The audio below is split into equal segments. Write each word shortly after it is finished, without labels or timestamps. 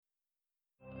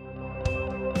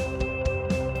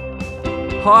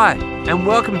Hi, and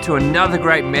welcome to another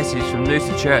great message from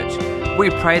Noosa Church.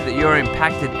 We pray that you're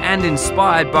impacted and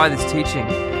inspired by this teaching.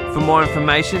 For more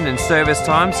information and service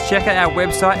times, check out our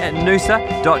website at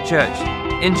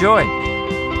noosa.church. Enjoy.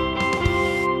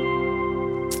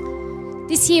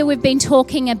 This year we've been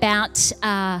talking about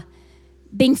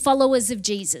being followers of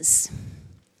Jesus.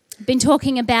 We've been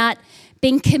talking about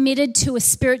being committed to a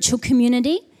spiritual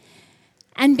community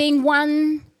and being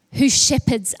one who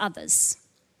shepherds others.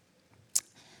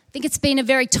 I think it's been a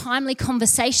very timely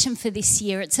conversation for this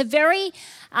year. It's a very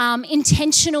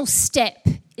intentional step,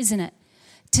 isn't it,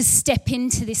 to step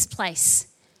into this place.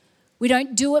 We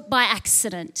don't do it by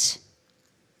accident.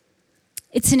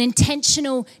 It's an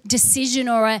intentional decision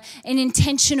or an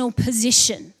intentional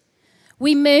position.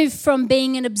 We move from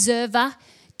being an observer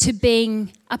to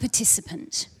being a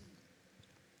participant.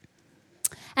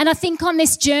 And I think on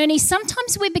this journey,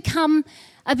 sometimes we become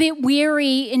a bit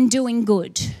weary in doing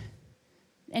good.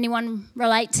 Anyone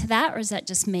relate to that, or is that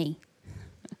just me?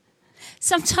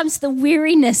 Sometimes the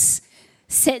weariness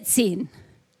sets in.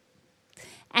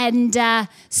 And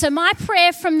so my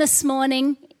prayer from this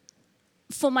morning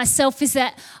for myself is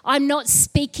that I'm not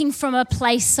speaking from a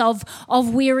place of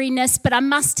weariness, but I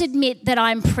must admit that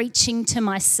I'm preaching to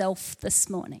myself this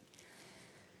morning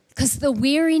because the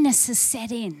weariness has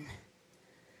set in.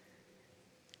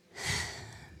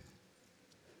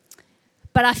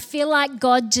 But I feel like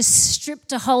God just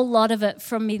stripped a whole lot of it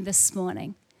from me this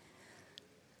morning.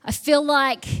 I feel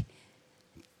like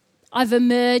I've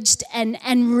emerged and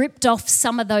ripped off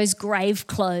some of those grave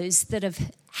clothes that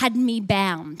have had me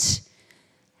bound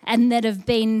and that have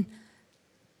been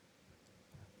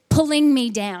pulling me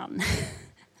down.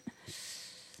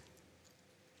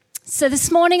 So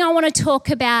this morning I want to talk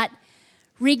about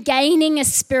regaining a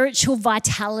spiritual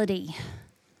vitality.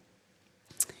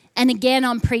 And again,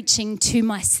 I'm preaching to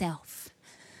myself.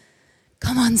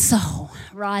 Come on, soul,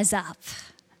 rise up.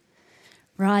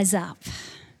 Rise up.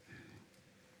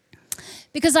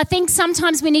 Because I think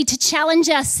sometimes we need to challenge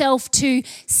ourselves to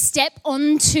step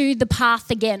onto the path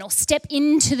again or step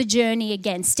into the journey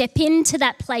again, step into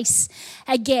that place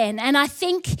again. And I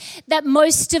think that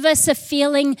most of us are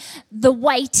feeling the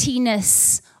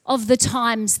weightiness of the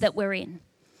times that we're in.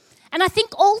 And I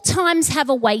think all times have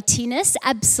a weightiness,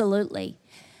 absolutely.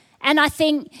 And I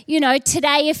think,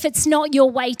 today, if it's not your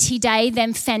weighty day,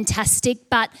 then fantastic.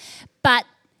 But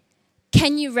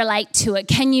can you relate to it?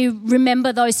 Can you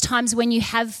remember those times when you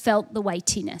have felt the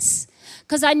weightiness?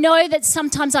 Because I know that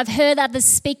sometimes I've heard others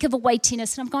speak of a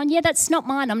weightiness and I'm going, yeah, that's not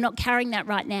mine. I'm not carrying that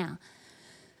right now.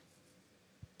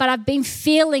 But I've been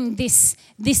feeling this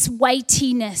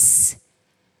weightiness.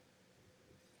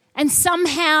 And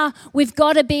somehow we've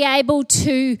got to be able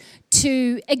to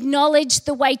acknowledge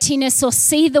the weightiness or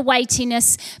see the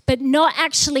weightiness, but not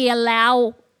actually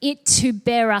allow it to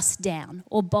bear us down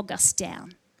or bog us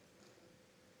down.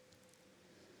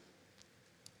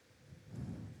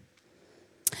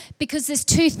 Because there's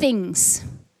two things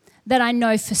that I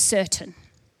know for certain.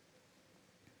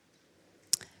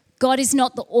 God is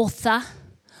not the author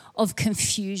of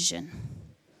confusion,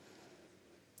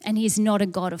 and He is not a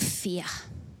God of fear.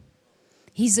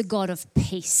 He's a God of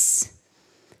peace.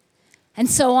 And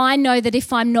so I know that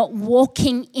if I'm not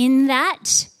walking in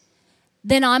that,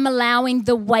 then I'm allowing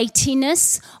the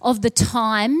weightiness of the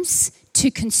times to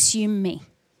consume me,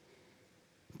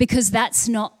 because that's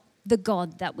not the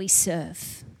God that we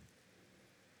serve.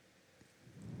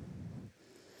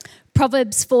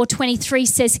 Proverbs 4:23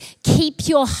 says, "Keep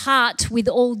your heart with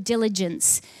all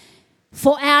diligence,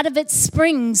 for out of it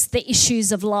springs the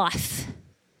issues of life.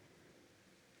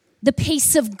 The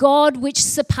peace of God, which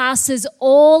surpasses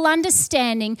all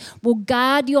understanding, will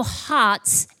guard your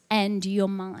hearts and your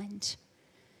mind."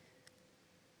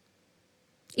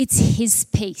 It's His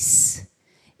peace.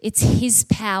 It's His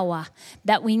power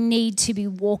that we need to be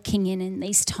walking in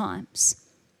these times.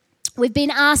 We've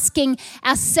been asking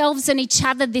ourselves and each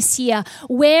other this year,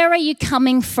 where are you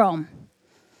coming from?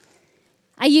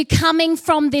 Are you coming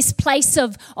from this place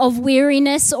of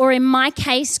weariness, or in my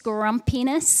case,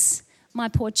 grumpiness? My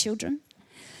poor children.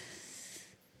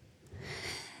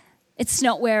 It's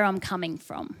not where I'm coming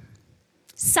from.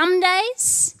 Some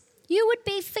days you would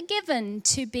be forgiven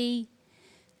to be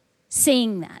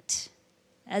seeing that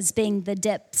as being the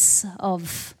depths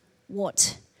of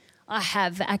what I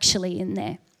have actually in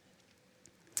there.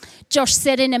 Josh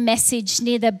said in a message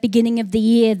near the beginning of the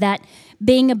year that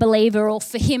being a believer, or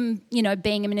for him,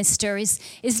 being a minister, is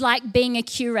like being a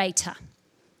curator.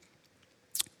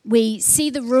 We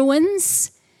see the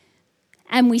ruins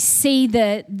and we see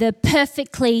the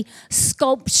perfectly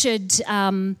sculptured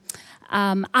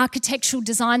architectural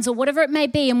designs or whatever it may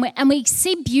be, and we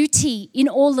see beauty in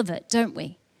all of it, don't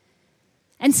we?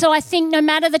 And so I think no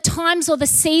matter the times or the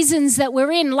seasons that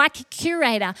we're in, like a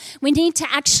curator, we need to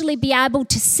actually be able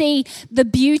to see the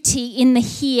beauty in the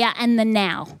here and the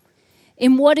now,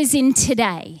 in what is in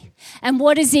today and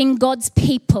what is in God's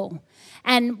people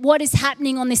and what is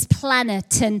happening on this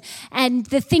planet and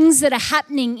the things that are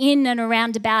happening in and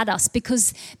around about us,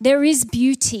 because there is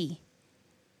beauty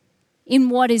in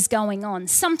what is going on.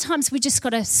 Sometimes we just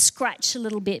got to scratch a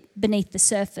little bit beneath the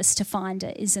surface to find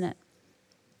it, isn't it?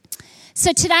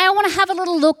 So today I want to have a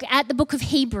little look at the book of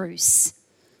Hebrews.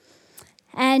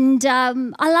 And I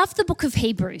love the book of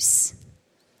Hebrews.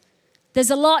 There's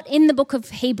a lot in the book of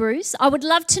Hebrews. I would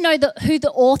love to know who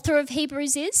the author of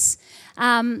Hebrews is,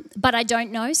 but I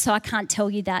don't know, so I can't tell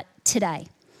you that today.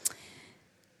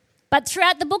 But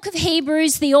throughout the book of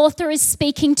Hebrews, the author is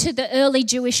speaking to the early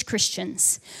Jewish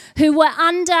Christians who were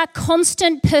under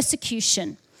constant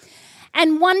persecution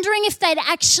and wondering if they'd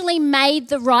actually made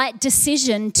the right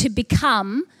decision to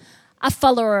become a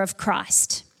follower of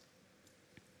Christ.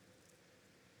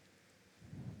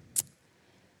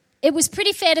 It was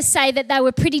pretty fair to say that they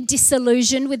were pretty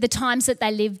disillusioned with the times that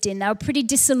they lived in. They were pretty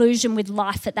disillusioned with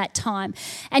life at that time.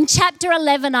 And chapter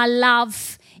 11 I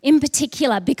love in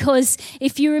particular because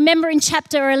if you remember in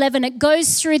chapter 11, it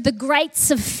goes through the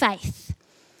greats of faith,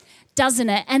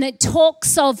 doesn't it? And it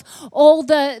talks of all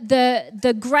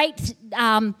the great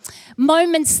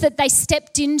moments that they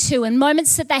stepped into and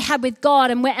moments that they had with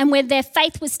God and where their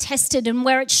faith was tested and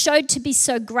where it showed to be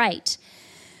so great.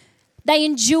 They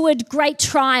endured great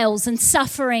trials and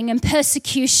suffering and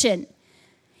persecution.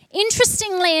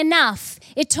 Interestingly enough,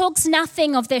 it talks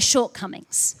nothing of their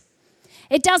shortcomings.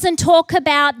 It doesn't talk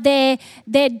about their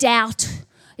doubt.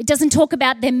 It doesn't talk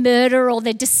about their murder or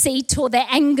their deceit or their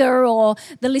anger, or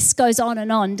the list goes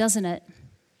on, doesn't it?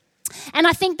 And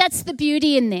I think that's the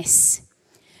beauty in this,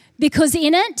 because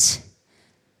in it,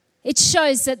 it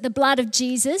shows that the blood of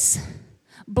Jesus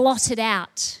blotted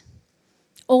out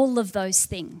all of those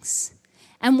things.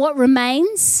 And what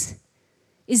remains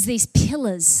is these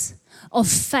pillars of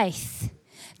faith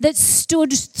that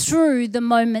stood through the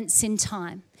moments in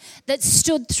time, that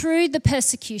stood through the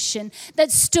persecution,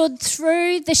 that stood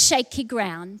through the shaky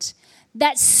ground,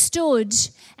 that stood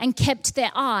and kept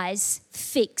their eyes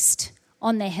fixed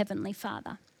on their Heavenly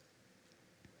Father.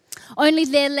 Only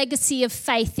their legacy of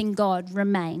faith in God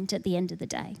remained at the end of the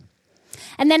day.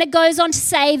 And then it goes on to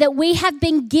say that we have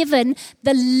been given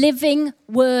the living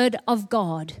word of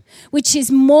God, which is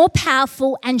more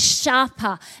powerful and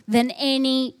sharper than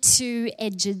any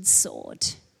two-edged sword.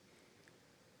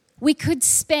 We could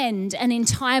spend an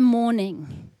entire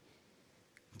morning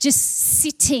just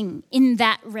sitting in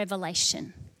that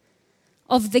revelation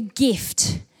of the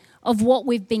gift of what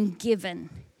we've been given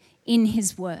in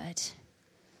His word.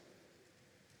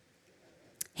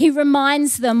 He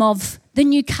reminds them of the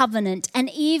new covenant and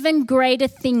even greater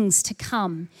things to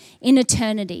come in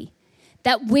eternity,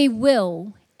 that we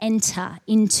will enter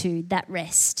into that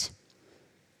rest.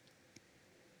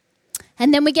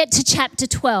 And then we get to chapter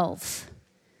 12.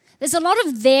 There's a lot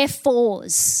of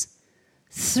therefores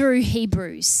through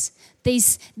Hebrews.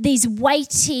 These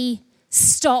weighty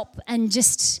stop and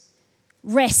just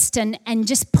rest and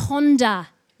just ponder,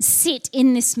 sit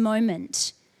in this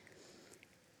moment.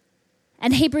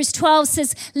 And Hebrews 12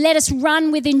 says, let us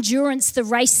run with endurance the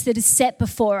race that is set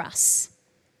before us.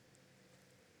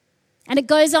 And it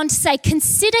goes on to say,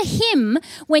 consider Him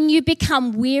when you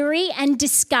become weary and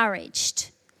discouraged.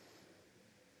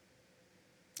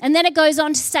 And then it goes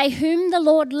on to say, whom the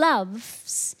Lord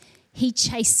loves, He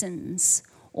chastens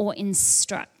or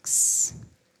instructs.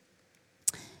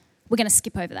 We're going to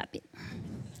skip over that bit.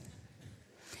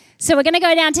 So we're going to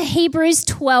go down to Hebrews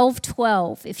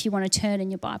 12:12 if you want to turn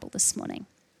in your Bible this morning.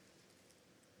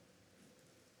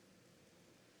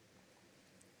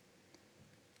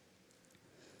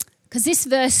 Because this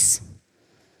verse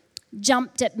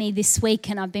jumped at me this week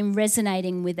and I've been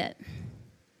resonating with it.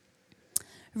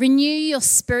 Renew your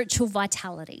spiritual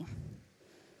vitality.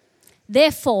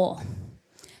 Therefore,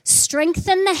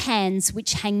 strengthen the hands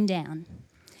which hang down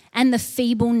and the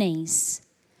feeble knees,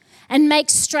 and make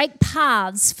straight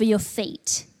paths for your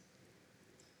feet,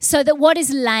 so that what is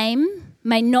lame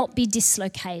may not be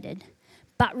dislocated,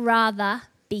 but rather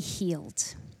be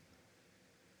healed.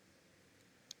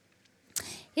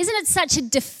 Isn't it such a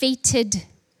defeated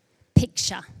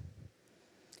picture?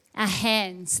 Our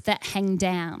hands that hang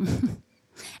down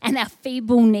and our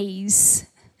feeble knees.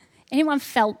 Anyone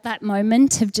felt that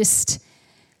moment of just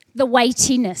the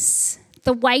weightiness,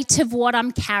 the weight of what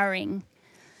I'm carrying?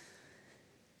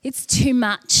 It's too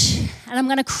much, and I'm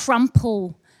going to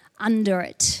crumple under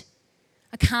it.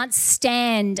 I can't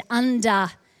stand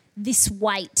under this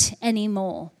weight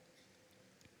anymore.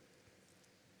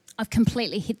 I've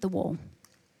completely hit the wall.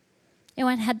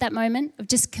 Anyone had that moment of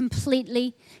just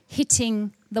completely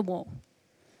hitting the wall?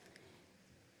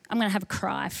 I'm going to have a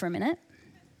cry for a minute.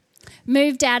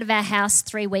 Moved out of our house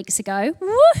 3 weeks ago.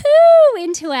 Woohoo!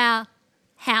 Into our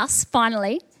house,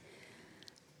 finally.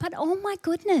 But oh my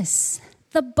goodness,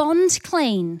 the bond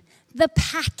clean, the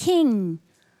packing.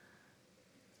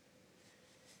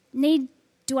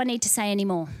 Do I need to say any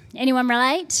more? Anyone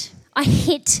relate? I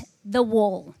hit the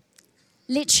wall,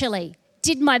 literally.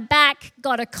 Did my back,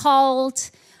 got a cold.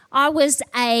 I was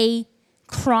a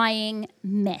crying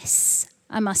mess,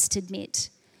 I must admit.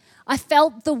 I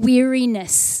felt the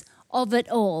weariness of it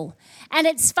all. And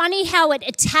it's funny how it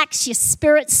attacks your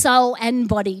spirit, soul, and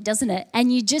body, doesn't it?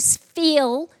 And you just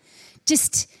feel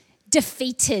just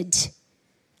defeated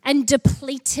and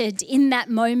depleted in that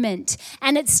moment.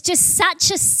 And it's just such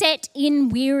a set-in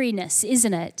weariness,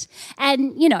 isn't it?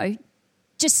 And,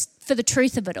 just for the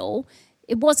truth of it all,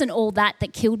 it wasn't all that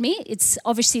killed me. It's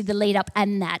obviously the lead up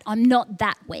and that. I'm not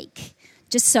that weak,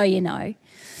 just so you know,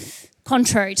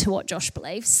 contrary to what Josh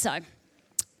believes.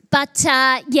 But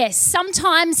yes,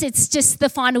 sometimes it's just the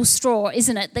final straw,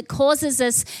 isn't it, that causes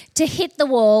us to hit the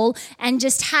wall and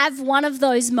just have one of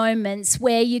those moments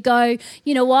where you go,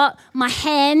 you know what, my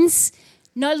hands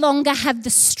no longer have the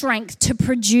strength to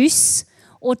produce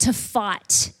or to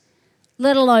fight,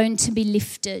 let alone to be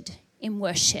lifted in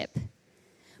worship.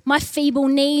 My feeble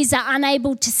knees are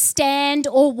unable to stand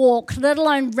or walk, let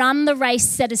alone run the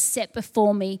race that is set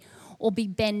before me or be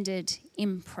bended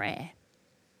in prayer.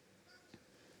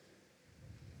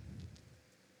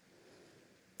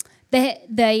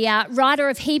 The writer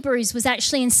of Hebrews was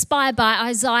actually inspired by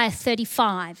Isaiah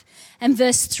 35 and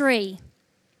verse 3.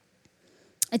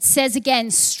 It says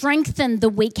again, strengthen the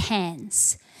weak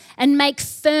hands and make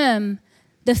firm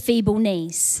the feeble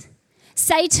knees.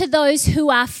 Say to those who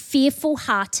are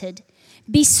fearful-hearted,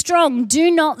 be strong,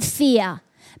 do not fear.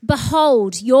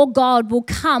 Behold, your God will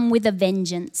come with a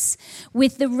vengeance.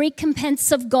 With the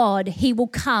recompense of God, he will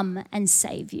come and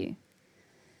save you.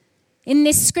 In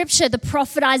this scripture, the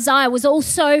prophet Isaiah was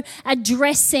also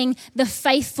addressing the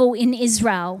faithful in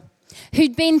Israel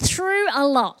who'd been through a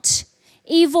lot.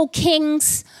 Evil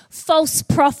kings, false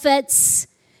prophets,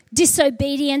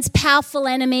 disobedience, powerful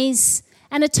enemies,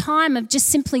 and a time of just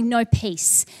simply no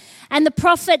peace. And the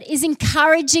prophet is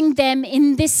encouraging them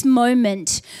in this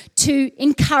moment to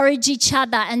encourage each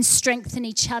other and strengthen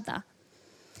each other.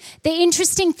 The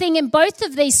interesting thing in both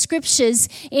of these scriptures,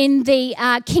 in the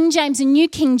King James and New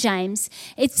King James,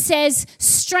 it says,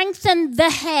 strengthen the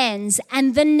hands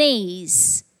and the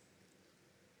knees.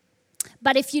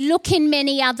 But if you look in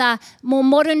many other more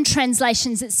modern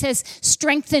translations, it says,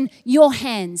 strengthen your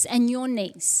hands and your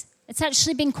knees. It's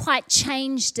actually been quite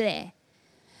changed there.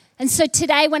 And so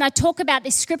today when I talk about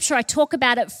this scripture, I talk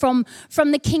about it from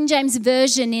the King James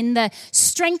Version in the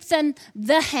strengthen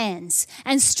the hands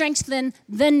and strengthen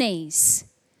the knees.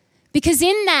 Because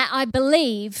in that, I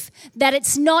believe that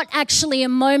it's not actually a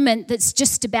moment that's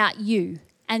just about you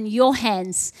and your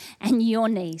hands and your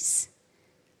knees.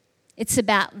 It's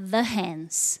about the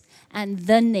hands and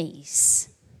the knees.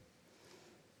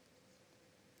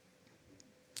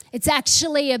 It's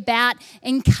actually about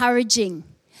encouraging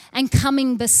and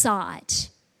coming beside.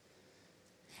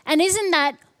 And isn't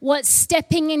that what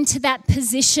stepping into that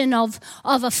position of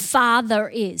a father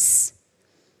is?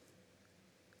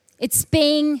 It's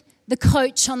being the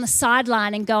coach on the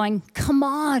sideline and going, come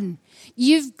on,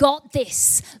 you've got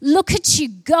this. Look at you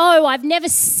go. I've never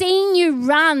seen you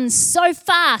run so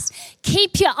fast.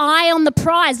 Keep your eye on the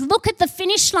prize. Look at the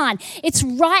finish line. It's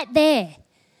right there.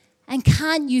 And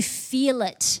can't you feel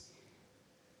it?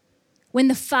 When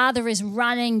the Father is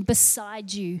running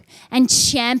beside you and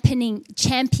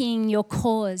championing your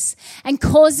cause and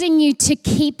causing you to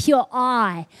keep your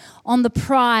eye on the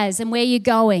prize and where you're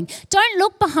going. Don't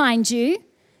look behind you.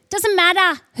 Doesn't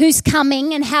matter who's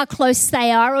coming and how close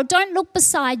they are, or don't look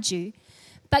beside you,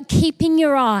 but keeping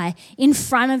your eye in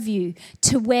front of you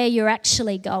to where you're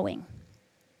actually going.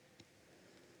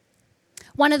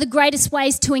 One of the greatest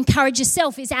ways to encourage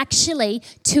yourself is actually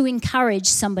to encourage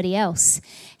somebody else.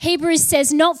 Hebrews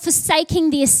says, not forsaking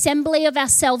the assembly of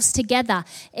ourselves together,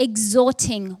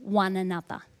 exhorting one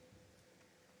another.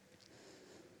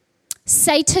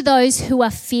 Say to those who are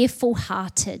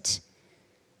fearful-hearted.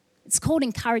 It's called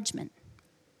encouragement,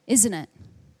 isn't it?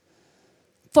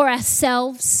 For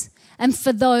ourselves and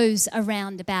for those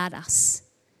around about us.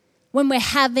 When we're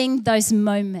having those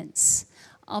moments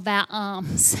of our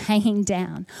arms hanging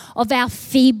down, of our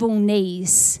feeble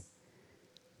knees.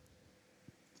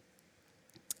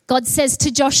 God says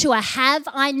to Joshua, have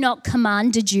I not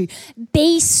commanded you?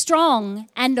 Be strong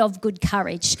and of good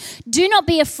courage. Do not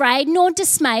be afraid nor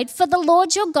dismayed, for the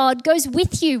Lord your God goes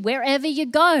with you wherever you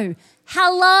go.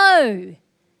 Hello.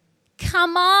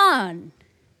 Come on.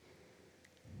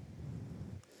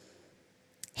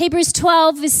 Hebrews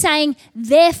 12 is saying,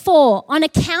 therefore, on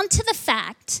account of the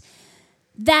fact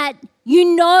that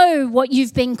you know what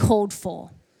you've been called for,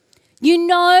 you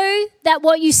know that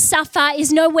what you suffer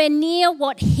is nowhere near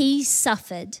what he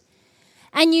suffered,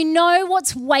 and you know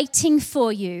what's waiting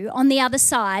for you on the other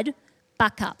side,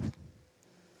 buck up.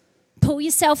 Pull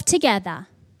yourself together.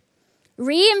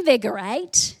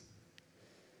 Reinvigorate.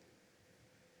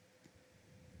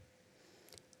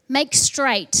 Make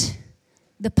straight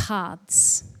the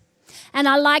paths. And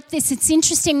I like this. It's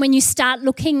interesting when you start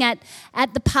looking at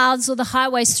the paths or the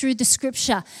highways through the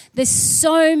scripture. There's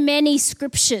so many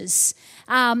scriptures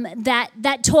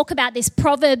that talk about this.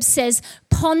 Proverbs says,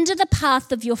 ponder the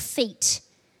path of your feet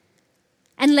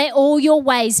and let all your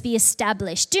ways be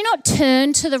established. Do not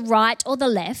turn to the right or the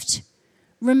left.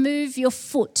 Remove your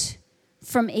foot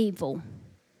from evil.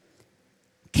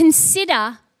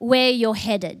 Consider where you're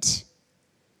headed.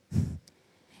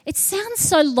 It sounds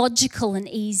so logical and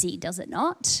easy, does it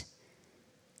not?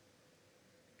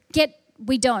 Yet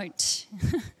we don't.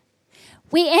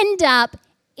 We end up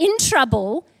in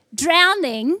trouble,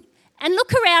 drowning, and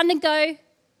look around and go,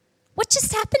 what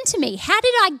just happened to me? How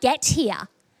did I get here?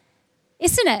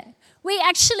 Isn't it? We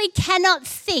actually cannot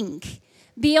think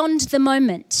beyond the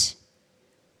moment.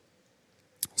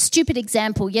 Stupid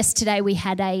example, yesterday we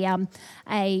had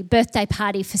a birthday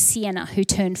party for Sienna, who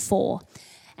turned 4.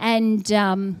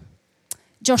 And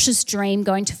Josh's dream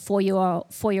going to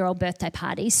 4-year-old birthday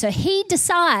party. So he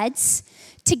decides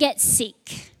to get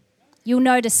sick. You'll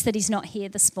notice that he's not here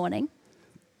this morning.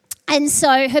 And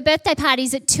so her birthday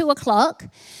party's at 2 o'clock.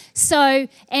 So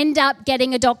end up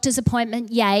getting a doctor's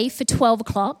appointment, for 12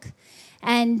 o'clock.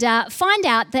 And find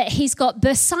out that he's got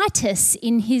bursitis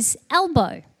in his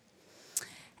elbow.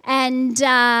 And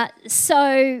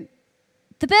so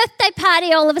the birthday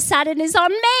party all of a sudden is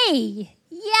on me.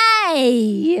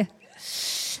 Yay!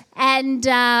 And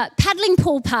paddling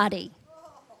pool party.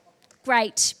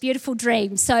 Great, beautiful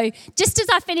dream. So just as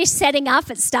I finish setting up,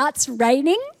 it starts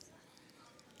raining.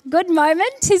 Good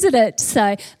moment, isn't it?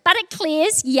 So, but it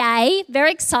clears, yay,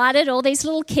 very excited. All these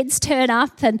little kids turn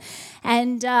up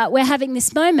and we're having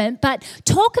this moment. But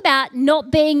talk about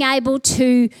not being able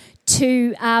to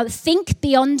think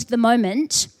beyond the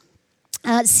moment.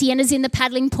 Sienna's in the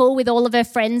paddling pool with all of her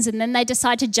friends, and then they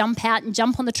decide to jump out and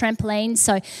jump on the trampoline.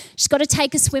 So she's got to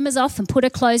take her swimmers off and put her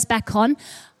clothes back on.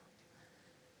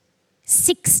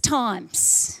 6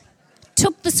 times.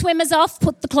 Took the swimmers off,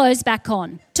 put the clothes back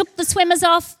on. Took the swimmers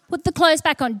off, put the clothes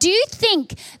back on. Do you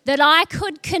think that I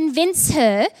could convince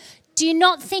her, do you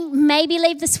not think maybe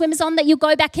leave the swimmers on, that you'll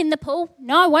go back in the pool?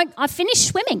 No, I won't. I finished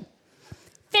swimming.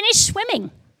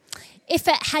 If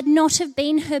it had not have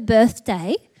been her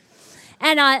birthday,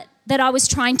 and that I was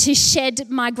trying to shed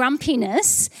my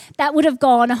grumpiness, that would have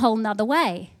gone a whole nother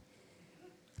way.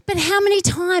 But how many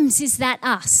times is that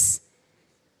us?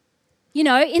 You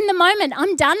know, in the moment,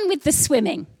 I'm done with the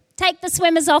swimming. Take the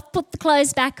swimmers off, put the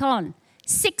clothes back on.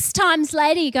 6 times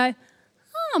later, you go,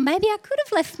 oh, maybe I could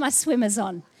have left my swimmers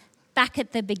on. Back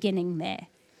at the beginning there.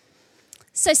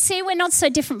 So see, we're not so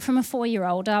different from a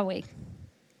 4-year-old, are we?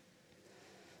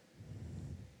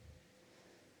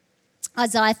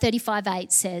 Isaiah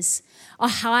 35:8 says, a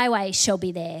highway shall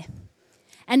be there,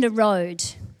 and a road,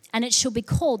 and it shall be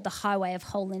called the highway of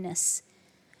holiness.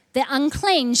 The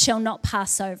unclean shall not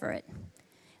pass over it,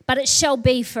 but it shall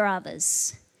be for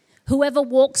others. Whoever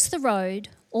walks the road,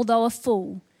 although a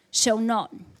fool, shall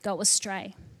not go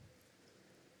astray.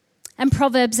 And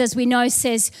Proverbs, as we know,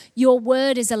 says, your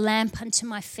word is a lamp unto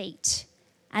my feet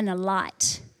and a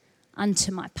light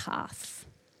unto my path.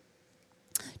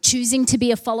 Choosing to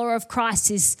be a follower of Christ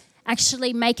is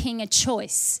actually making a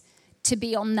choice to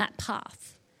be on that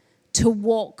path, to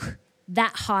walk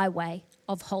that highway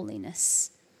of holiness.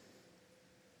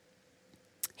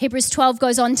 Hebrews 12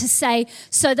 goes on to say,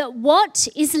 so that what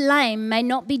is lame may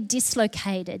not be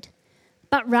dislocated,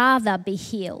 but rather be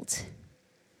healed.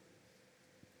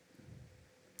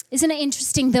 Isn't it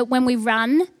interesting that when we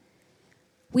run,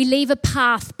 we leave a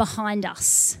path behind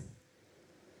us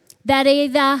that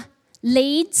either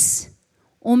leads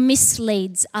or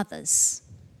misleads others?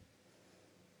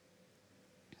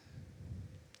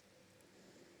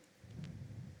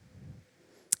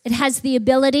 It has the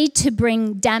ability to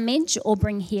bring damage or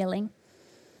bring healing.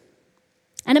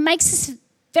 And it makes it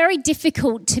very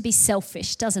difficult to be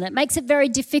selfish, doesn't it? It makes it very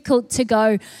difficult to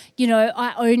go,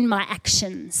 I own my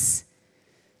actions.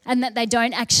 and that they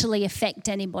don't actually affect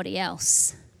anybody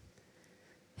else?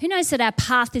 Who knows that our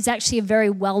path is actually a very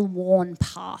well-worn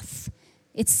path?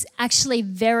 It's actually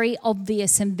very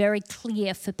obvious and very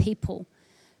clear for people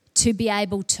to be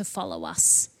able to follow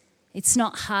us. It's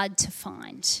not hard to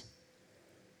find.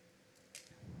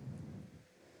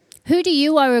 Who do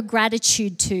you owe a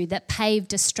gratitude to that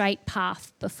paved a straight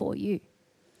path before you?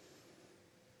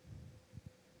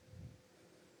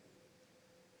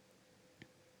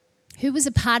 Who was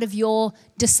a part of your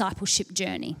discipleship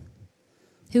journey?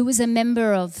 Who was a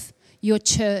member of your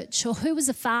church? Or who was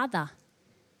a father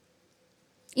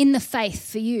in the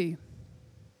faith for you?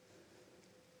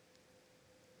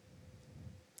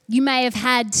 You may have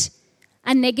had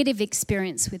a negative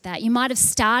experience with that. You might have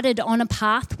started on a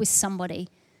path with somebody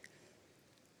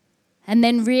and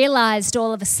then realised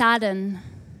all of a sudden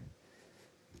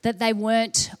that they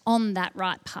weren't on that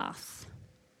right path.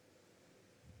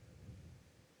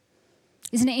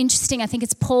 Isn't it interesting? I think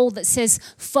it's Paul that says,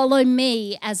 "Follow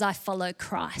me as I follow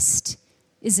Christ,"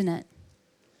 isn't it?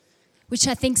 Which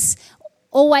I think's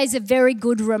always a very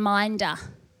good reminder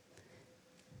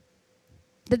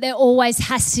that there always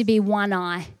has to be one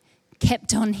eye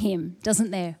kept on him,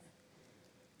 doesn't there?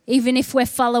 Even if we're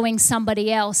following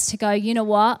somebody else, to go, you know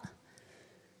what?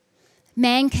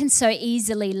 Man can so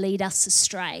easily lead us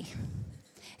astray.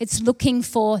 It's looking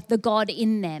for the God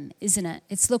in them, isn't it?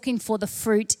 It's looking for the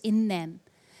fruit in them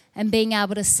and being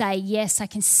able to say, yes, I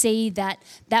can see that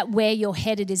where you're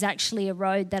headed is actually a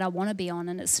road that I want to be on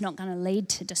and it's not going to lead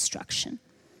to destruction.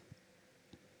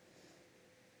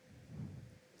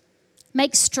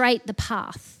 Make straight the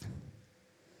path.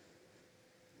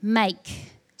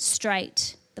 Make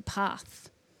straight the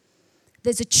path.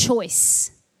 There's a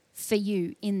choice for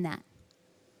you in that.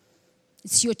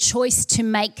 It's your choice to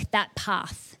make that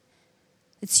path.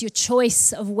 It's your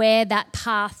choice of where that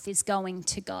path is going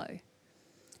to go.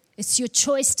 It's your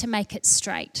choice to make it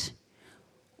straight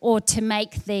or to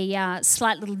make the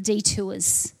slight little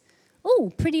detours.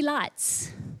 Oh, pretty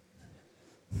lights.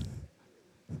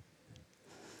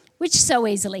 Which so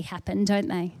easily happen, don't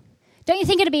they? Don't you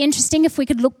think it'd be interesting if we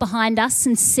could look behind us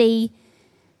and see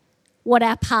what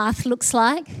our path looks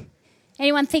like?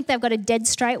 Anyone think they've got a dead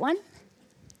straight one?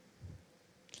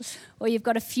 Or you've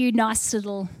got a few nice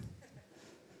little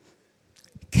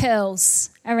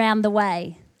curls around the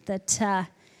way that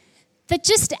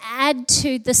just add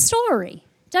to the story,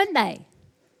 don't they?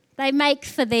 They make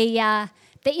for the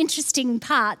interesting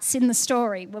parts in the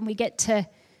story when we get to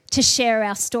share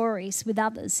our stories with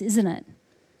others, isn't it?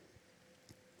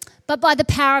 But by the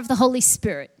power of the Holy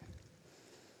Spirit,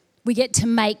 we get to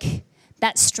make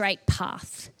that straight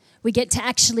path. We get to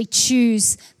actually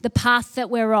choose the path that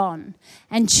we're on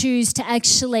and choose to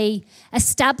actually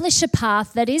establish a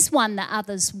path that is one that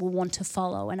others will want to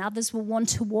follow and others will want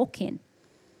to walk in.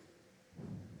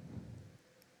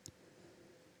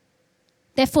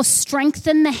 Therefore,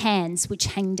 strengthen the hands which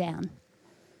hang down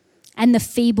and the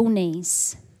feeble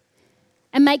knees,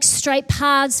 and make straight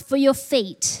paths for your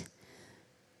feet,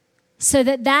 so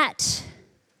that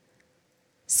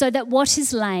what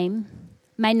is lame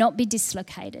may not be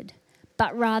dislocated,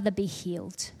 but rather be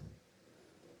healed.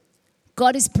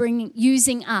 God is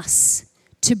using us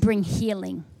to bring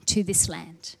healing to this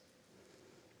land.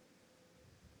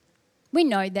 We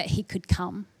know that he could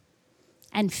come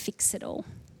and fix it all.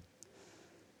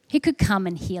 He could come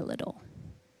and heal it all.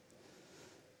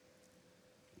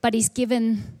 But he's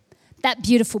given that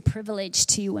beautiful privilege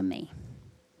to you and me.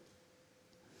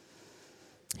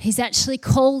 He's actually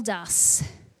called us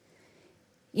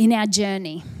in our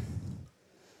journey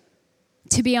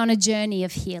to be on a journey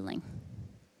of healing,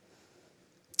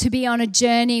 to be on a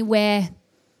journey where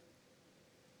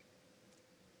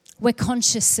we're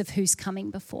conscious of who's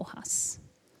coming before us.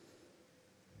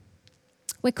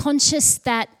 We're conscious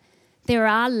that there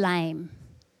are lame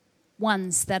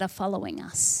ones that are following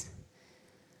us,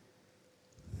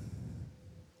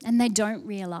 and they don't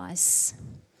realise,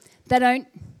 they don't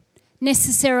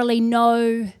necessarily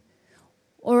know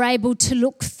or able to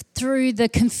look through the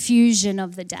confusion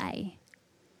of the day.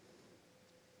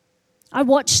 I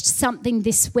watched something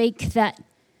this week that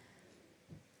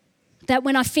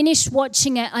when I finished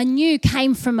watching it, I knew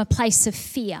came from a place of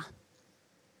fear.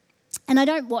 And I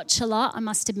don't watch a lot, I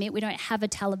must admit. We don't have a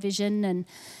television,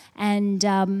 and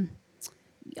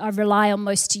I rely on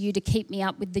most of you to keep me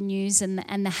up with the news and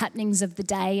the happenings of the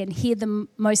day and hear them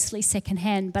mostly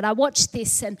secondhand. But I watched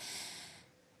this, and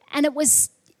it was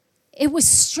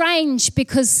strange,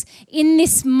 because in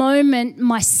this moment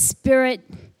my spirit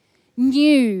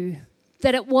knew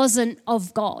that it wasn't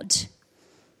of God.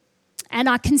 And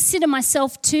I consider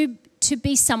myself to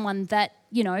be someone that,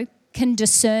 can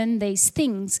discern these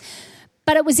things.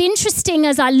 But it was interesting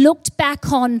as I looked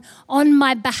back on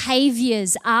my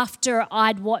behaviours after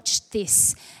I'd watched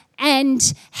this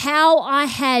and how I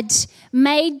had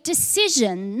made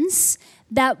decisions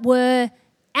that were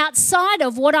outside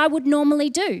of what I would normally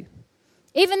do.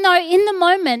 Even though in the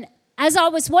moment, as I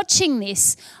was watching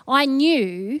this, I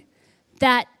knew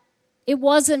that it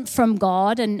wasn't from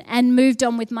God and moved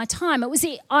on with my time.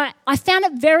 I found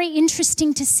it very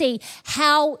interesting to see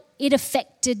how it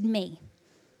affected me.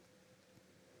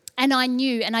 And I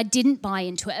knew, and I didn't buy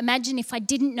into it. Imagine if I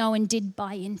didn't know and did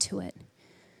buy into it.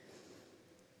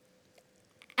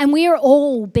 And we are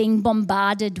all being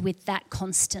bombarded with that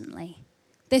constantly.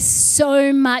 There's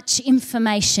so much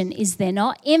information, is there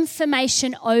not?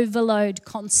 Information overload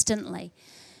constantly.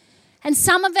 And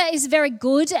some of it is very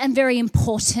good and very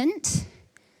important.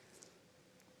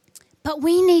 But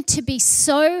we need to be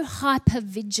so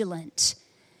hyper-vigilant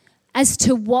as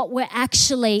to what we're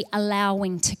actually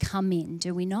allowing to come in,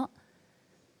 do we not?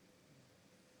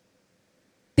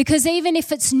 Because even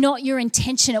if it's not your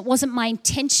intention, it wasn't my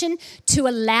intention to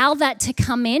allow that to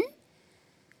come in.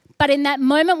 But in that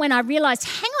moment when I realised,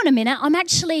 hang on a minute, I'm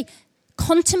actually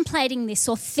contemplating this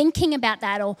or thinking about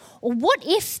that or what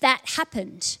if that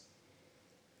happened?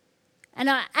 And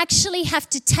I actually have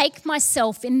to take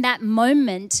myself in that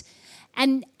moment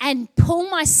and pull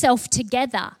myself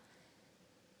together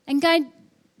and go,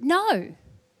 no.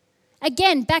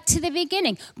 Again, back to the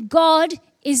beginning. God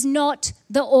is not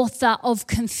the author of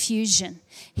confusion.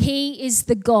 He is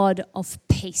the God of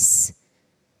peace.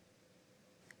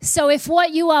 So if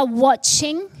what you are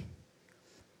watching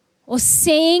or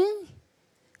seeing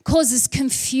causes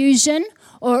confusion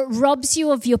or it robs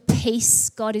you of your peace,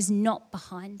 God is not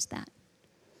behind that.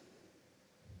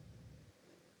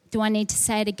 Do I need to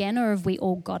say it again, or have we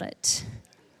all got it?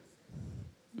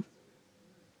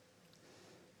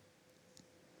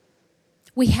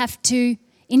 We have to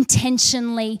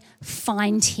intentionally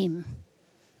find him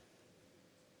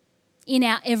in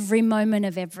our every moment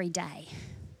of every day.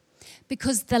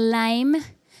 Because the lame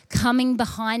coming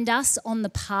behind us on the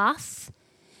path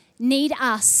need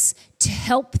us to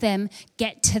help them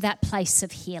get to that place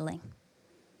of healing.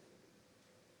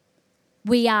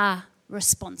 We are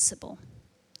responsible,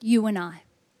 you and I.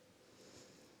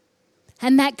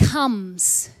 And that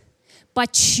comes by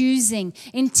choosing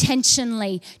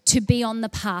intentionally to be on the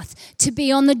path, to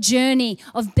be on the journey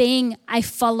of being a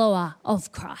follower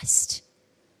of Christ.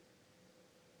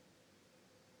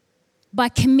 By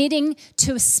committing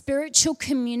to a spiritual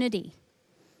community.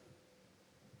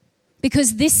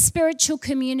 Because this spiritual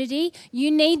community,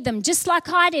 you need them, just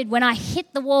like I did when I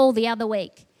hit the wall the other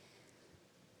week.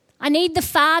 I need the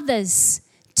fathers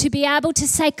to be able to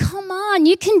say, come on,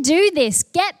 you can do this,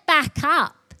 get back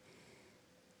up.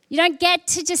 You don't get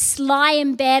to just lie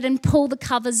in bed and pull the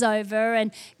covers over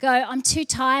and go, I'm too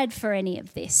tired for any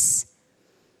of this.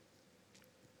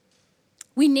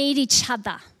 We need each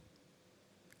other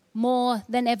more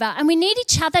than ever. And we need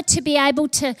each other to be able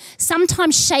to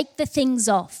sometimes shake the things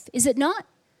off, is it not?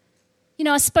 You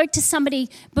know, I spoke to somebody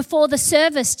before the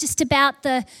service just about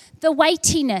the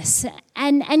weightiness,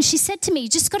 and she said to me, you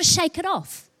just got to shake it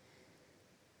off.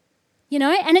 You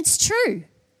know, and it's true,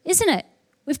 isn't it?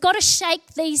 We've got to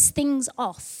shake these things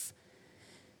off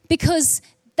because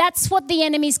that's what the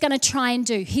enemy's going to try and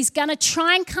do. He's going to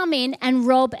try and come in and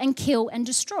rob and kill and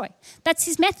destroy. That's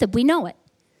his method. We know it.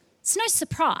 It's no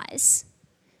surprise.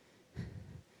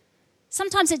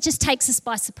 Sometimes it just takes us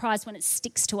by surprise when it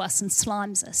sticks to us and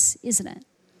slimes us, isn't it?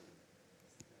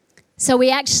 So we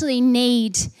actually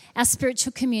need our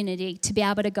spiritual community to be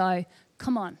able to go,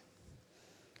 come on,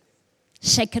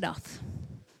 shake it off.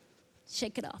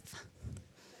 Shake it off.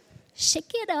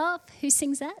 Shake it off. Who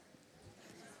sings that?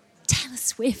 Taylor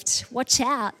Swift. Watch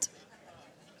out.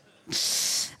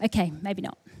 Okay, maybe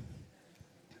not.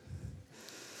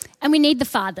 And we need the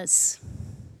fathers.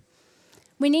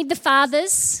 We need the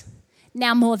fathers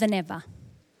now more than ever.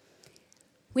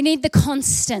 We need the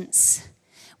constants.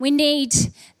 We need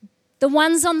the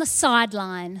ones on the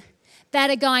sideline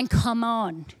that are going, come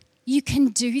on, you can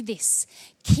do this.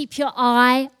 Keep your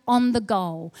eye on the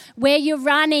goal. Where you're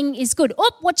running is good.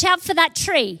 Oh, watch out for that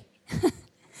tree.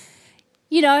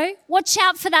 You know, watch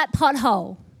out for that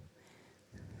pothole.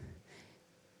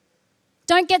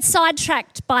 Don't get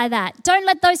sidetracked by that. Don't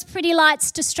let those pretty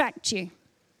lights distract you.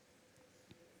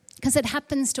 Because it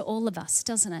happens to all of us,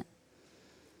 doesn't it?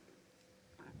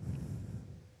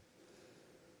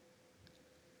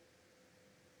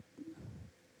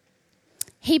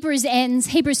 Hebrews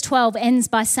 12 ends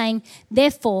by saying,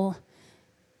 therefore,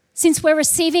 since we're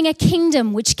receiving a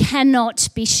kingdom which cannot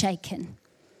be shaken,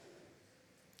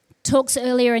 talks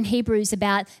earlier in Hebrews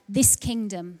about this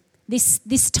kingdom,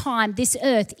 this time, this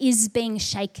earth is being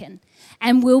shaken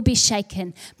and will be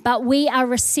shaken. But we are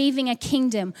receiving a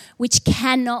kingdom which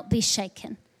cannot be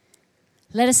shaken.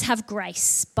 Let us have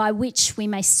grace by which we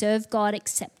may serve God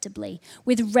acceptably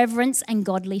with reverence and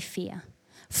godly fear.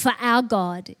 For our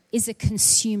God is a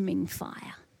consuming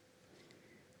fire.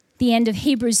 The end of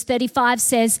Hebrews 35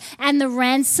 says, and the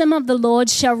ransom of the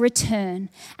Lord shall return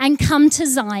and come to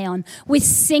Zion with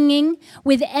singing,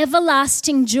 with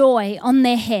everlasting joy on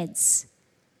their heads.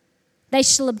 They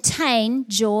shall obtain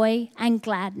joy and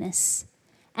gladness,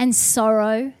 and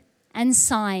sorrow and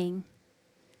sighing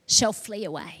shall flee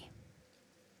away.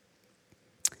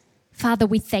 Father,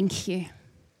 we thank you.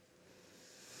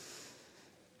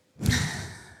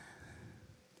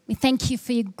 We thank you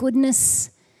for your goodness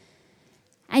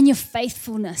and your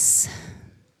faithfulness.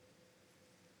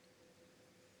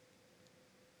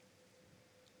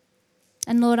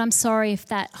 And Lord, I'm sorry if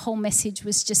that whole message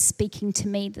was just speaking to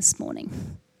me this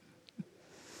morning.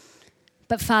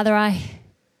 But Father, I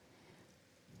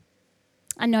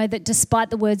know that despite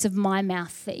the words of my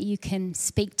mouth, that you can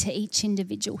speak to each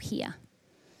individual here.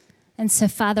 And so,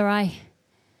 Father, I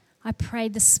pray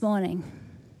this morning,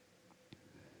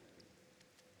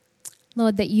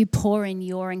 Lord, that you pour in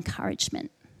your encouragement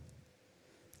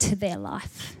to their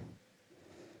life.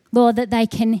 Lord, that they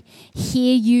can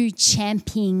hear you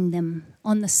championing them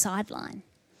on the sideline.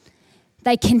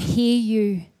 They can hear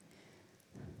you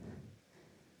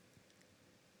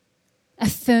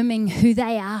affirming who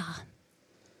they are,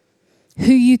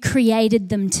 who you created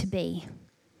them to be.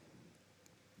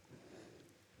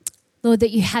 Lord,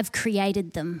 that you have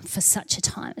created them for such a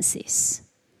time as this.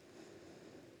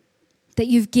 That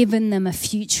you've given them a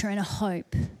future and a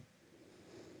hope.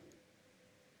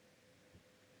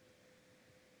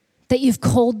 That you've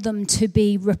called them to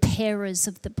be repairers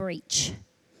of the breach.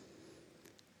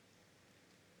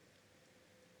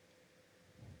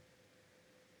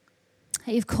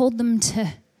 That you've called them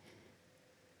to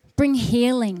bring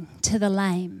healing to the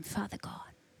lame, Father God.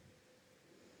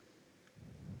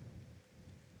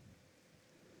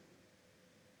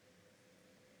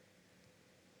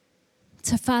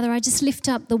 So, Father, I just lift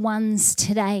up the ones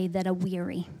today that are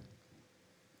weary.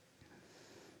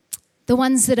 The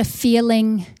ones that are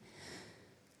feeling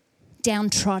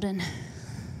downtrodden.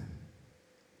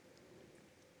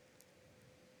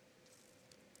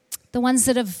 The ones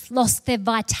that have lost their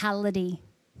vitality.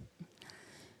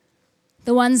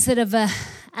 The ones that have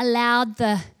allowed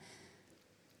the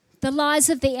lies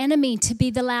of the enemy to be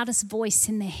the loudest voice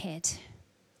in their head.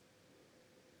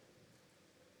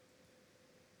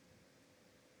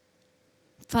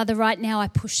 Father, right now I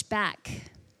push back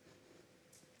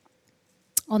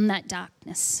on that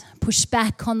darkness. Push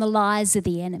back on the lies of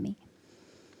the enemy.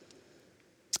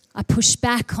 I push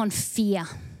back on fear,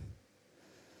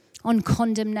 on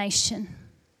condemnation,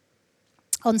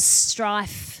 on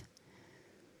strife.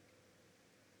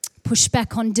 Push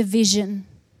back on division.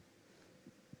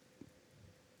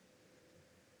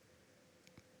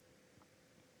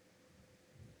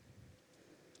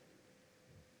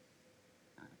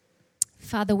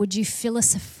 Father, would you fill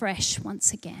us afresh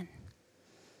once again?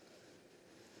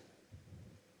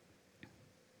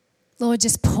 Lord,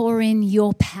 just pour in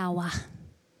your power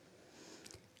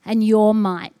and your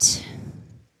might,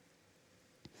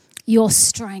 your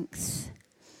strength.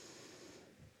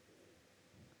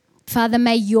 Father,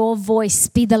 may your voice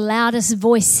be the loudest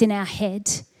voice in our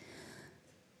head.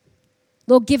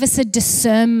 Lord, give us a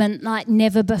discernment like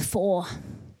never before.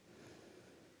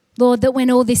 Lord, that when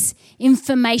all this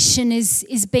information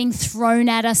is being thrown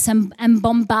at us and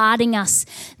bombarding us,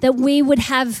 that we would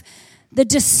have the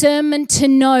discernment to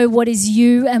know what is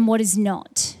you and what is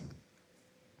not.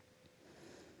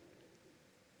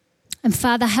 And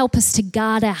Father, help us to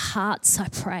guard our hearts, I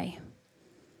pray.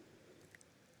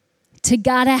 To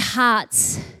guard our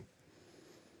hearts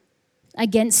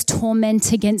against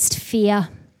torment, against fear,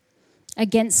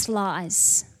 against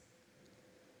lies.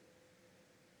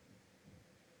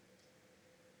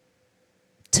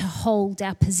 To hold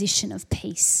our position of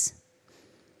peace.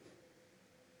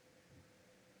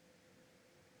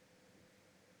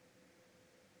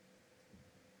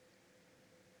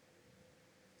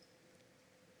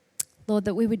 Lord,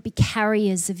 that we would be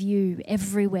carriers of you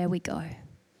everywhere we go.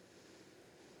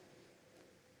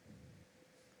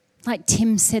 Like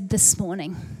Tim said this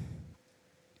morning,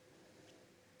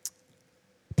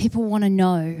 people want to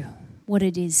know what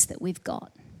it is that we've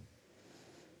got.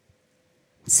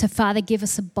 So, Father, give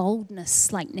us a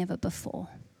boldness like never before.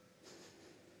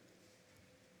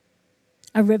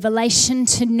 A revelation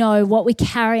to know what we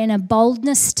carry and a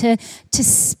boldness to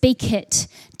speak it,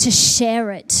 to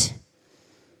share it,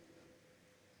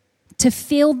 to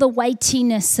feel the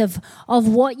weightiness of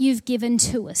what you've given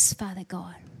to us, Father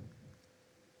God.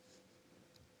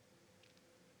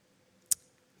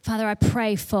 Father, I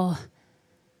pray for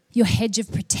your hedge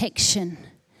of protection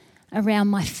around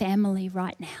my family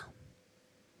right now.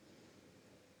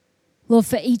 Lord,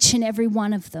 for each and every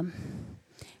one of them,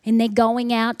 and they're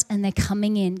going out and they're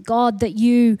coming in. God, that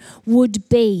you would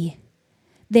be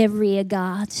their rear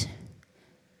guard.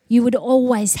 You would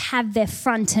always have their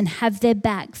front and have their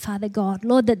back, Father God.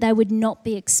 Lord, that they would not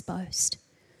be exposed.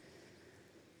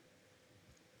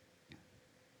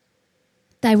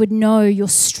 They would know your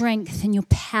strength and your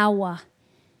power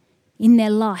in their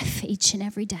life each and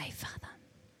every day, Father.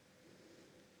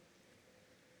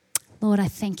 Lord, I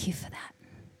thank you for that.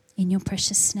 In your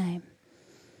precious name,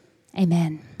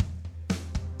 amen.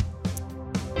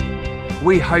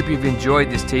 We hope you've enjoyed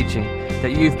this teaching,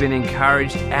 that you've been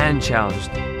encouraged and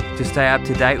challenged. To stay up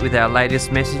to date with our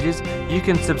latest messages, you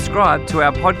can subscribe to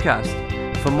our podcast.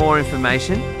 For more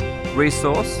information,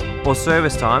 resource, or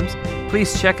service times,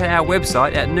 please check out our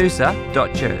website at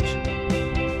noosa.church.